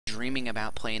dreaming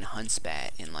about playing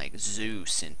Huntsbat and like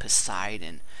Zeus and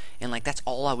Poseidon, and like that's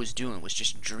all I was doing was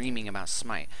just dreaming about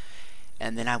Smite.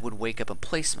 And then I would wake up and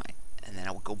play Smite, and then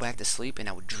I would go back to sleep and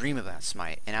I would dream about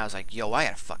Smite, and I was like, yo, I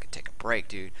gotta fucking take a break,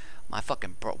 dude. My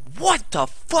fucking what the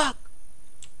fuck?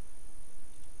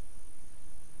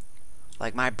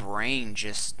 Like my brain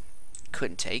just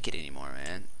couldn't take it anymore,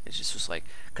 man. It just was like,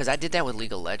 because I did that with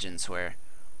League of Legends where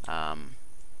I'd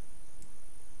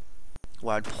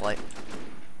play.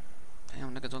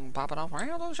 Damn, niggas don't pop it off.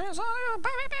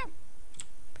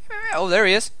 Oh, there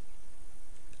he is.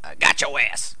 I got your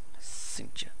ass. I seen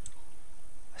you.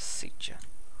 I seen you.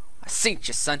 I seen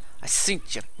you, son. I seen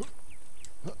you.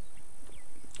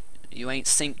 You ain't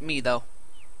synced me, though.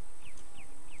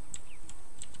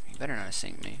 You better not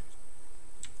sync me.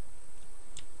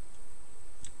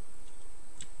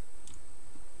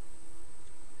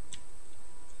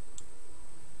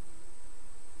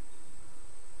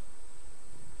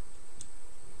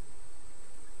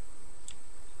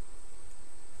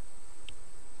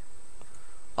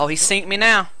 Oh, he synced me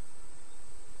now.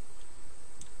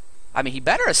 I mean, he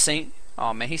better have synced.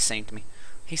 Oh, man, he synced me.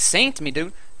 He synced me,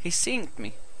 dude. He synced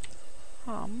me.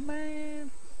 Oh, man.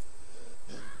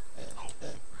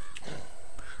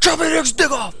 Chop it, X,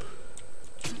 dig off!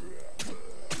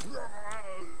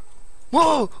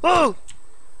 Whoa! Whoa!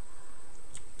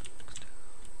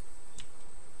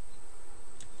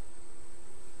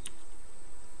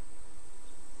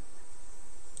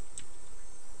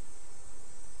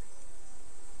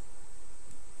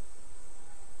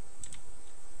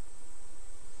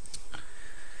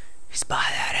 He's by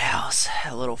that house,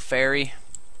 a little fairy.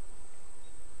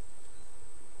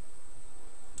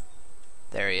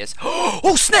 There he is.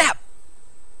 Oh, snap!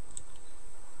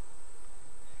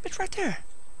 It's right there.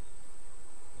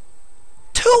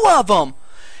 2 of them!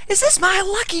 Is this my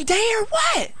lucky day or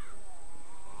what?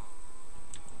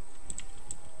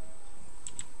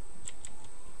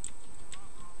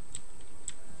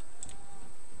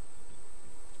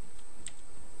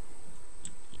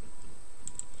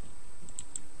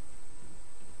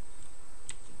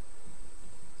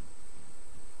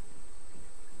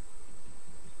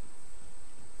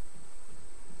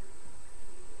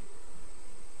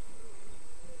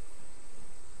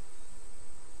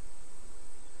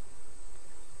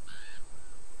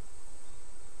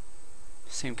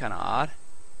 Seemed kind of odd.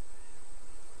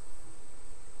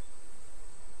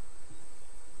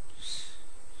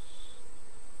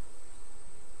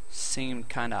 Seemed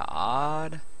kind of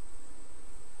odd.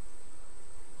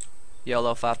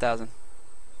 YOLO 5000.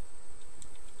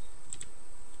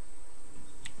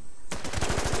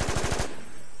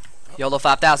 YOLO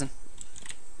 5000.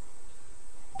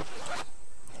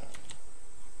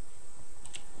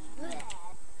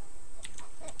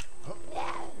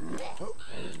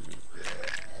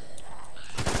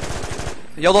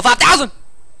 YOLO 5000!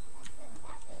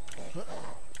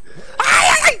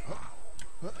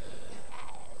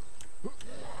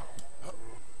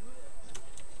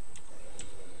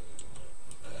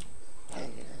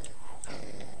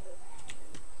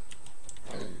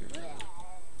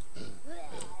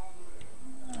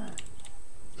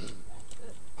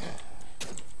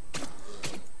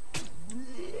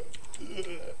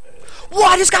 What?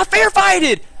 I just got fair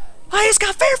fighted! I just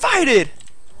got fair fighted!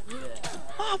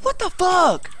 Oh, what the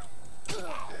fuck?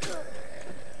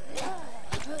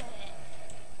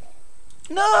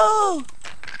 No!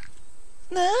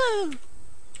 No!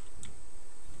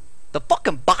 The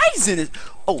fucking bison is.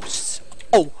 Oh,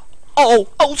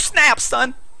 oh, snap,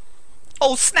 son!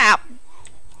 Oh, snap!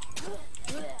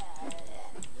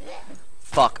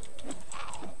 Fuck.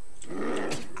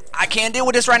 I can't deal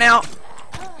with this right now.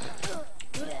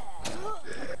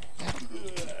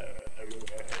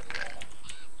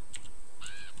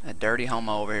 That dirty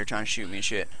homo over here trying to shoot me and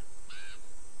shit.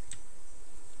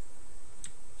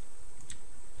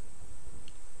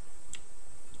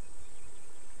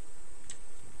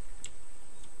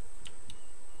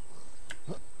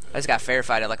 I just got fair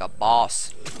fighted like a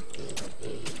boss.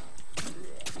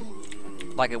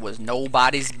 Like it was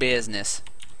nobody's business.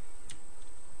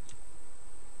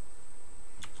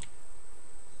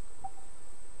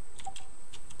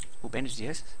 Ooh, bandage,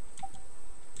 yes.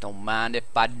 Don't mind if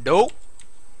I do.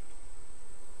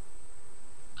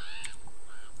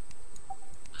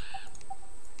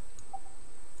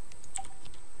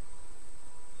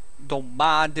 Don't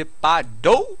mind if I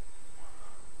do.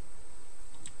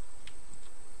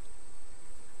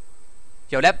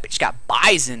 Yo, that bitch got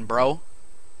bison, bro.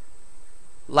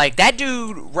 Like, that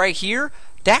dude right here,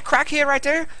 that crackhead right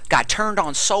there, got turned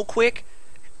on so quick.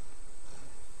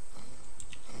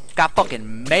 Got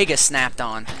fucking mega snapped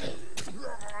on.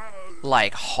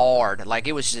 Like hard. Like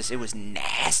it was just, it was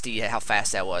nasty how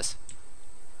fast that was.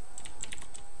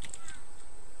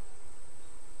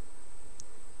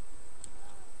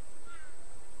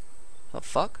 The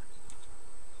fuck?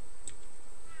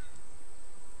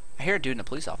 I hear a dude in a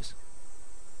police office.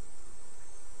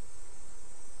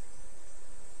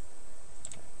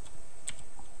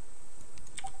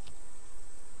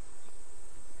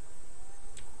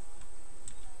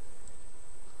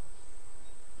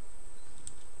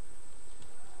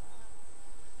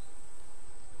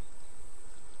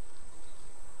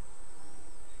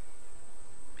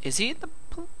 Is he at the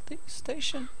police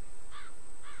station?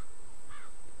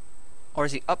 Or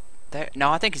is he up there?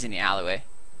 No, I think he's in the alleyway.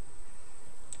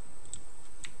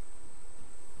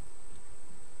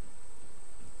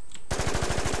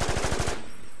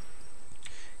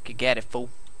 Get it, fool.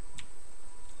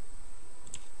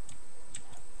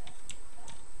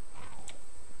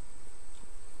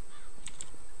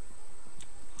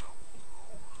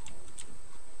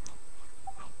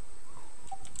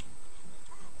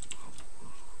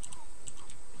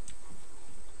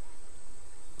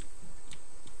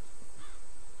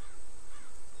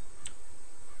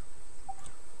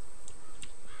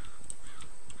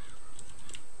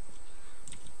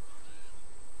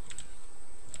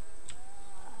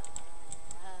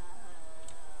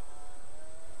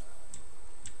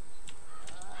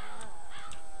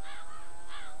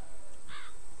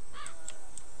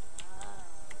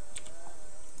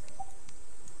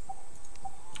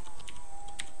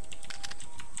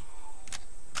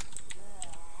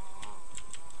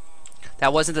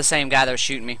 That wasn't the same guy that was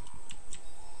shooting me.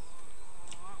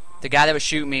 The guy that was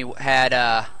shooting me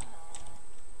had,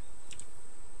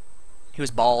 he was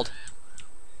bald.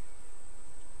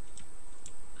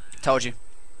 Told you.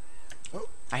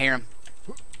 I hear him.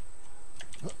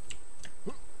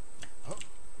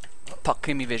 Fuck,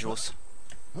 give me visuals.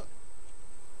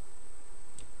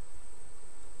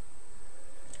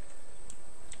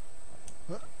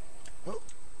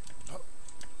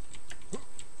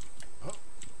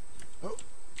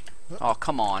 Oh,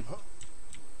 come on.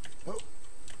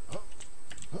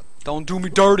 Don't do me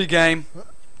dirty, game.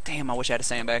 Damn, I wish I had a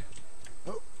sandbag.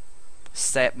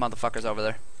 Set motherfuckers over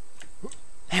there.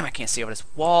 Damn, I can't see over this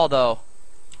wall, though.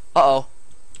 Uh-oh.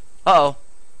 Uh-oh.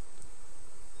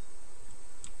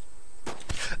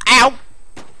 Ow!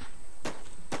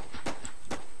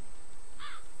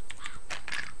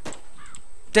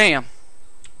 Damn.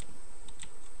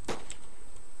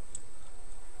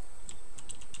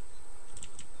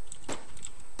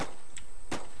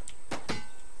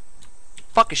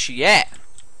 Fuck is she at?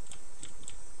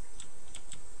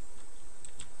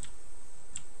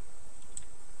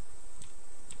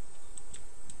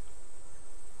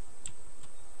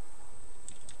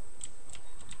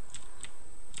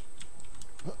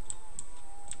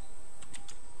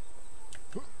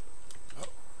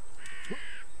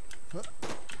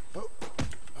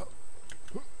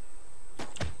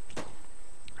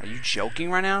 Are you joking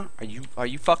right now? Are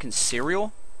you fucking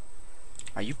serial?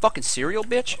 Are you fucking serial,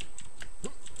 bitch?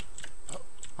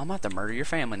 I'm about to murder your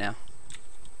family now.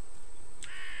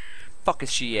 Fuck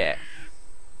is she at?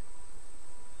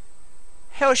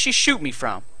 Hell, is she shoot me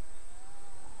from?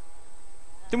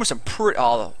 There was some pretty.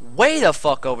 Oh, way the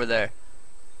fuck over there.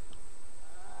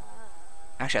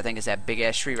 Actually, I think it's that big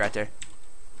ass tree right there.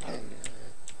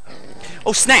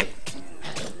 Oh snap!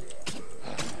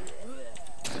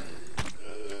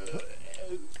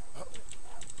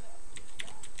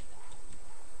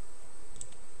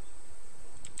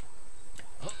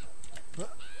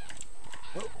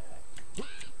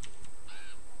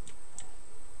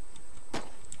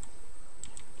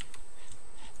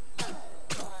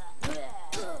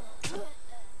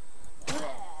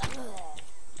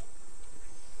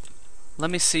 Let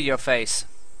me see your face.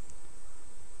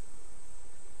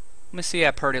 Let me see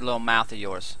that pretty little mouth of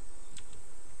yours.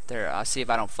 There, I'll see if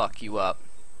I don't fuck you up.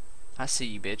 I see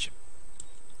you, bitch.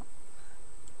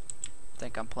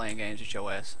 Think I'm playing games with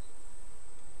your ass.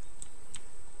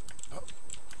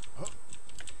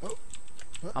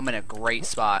 I'm in a great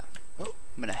spot.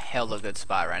 I'm in a hella good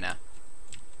spot right now.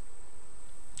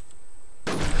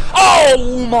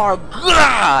 Oh my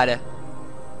god!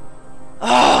 Oh,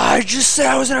 I just said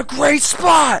I was in a great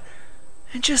spot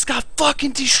and just got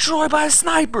fucking destroyed by a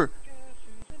sniper.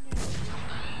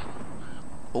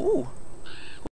 Ooh.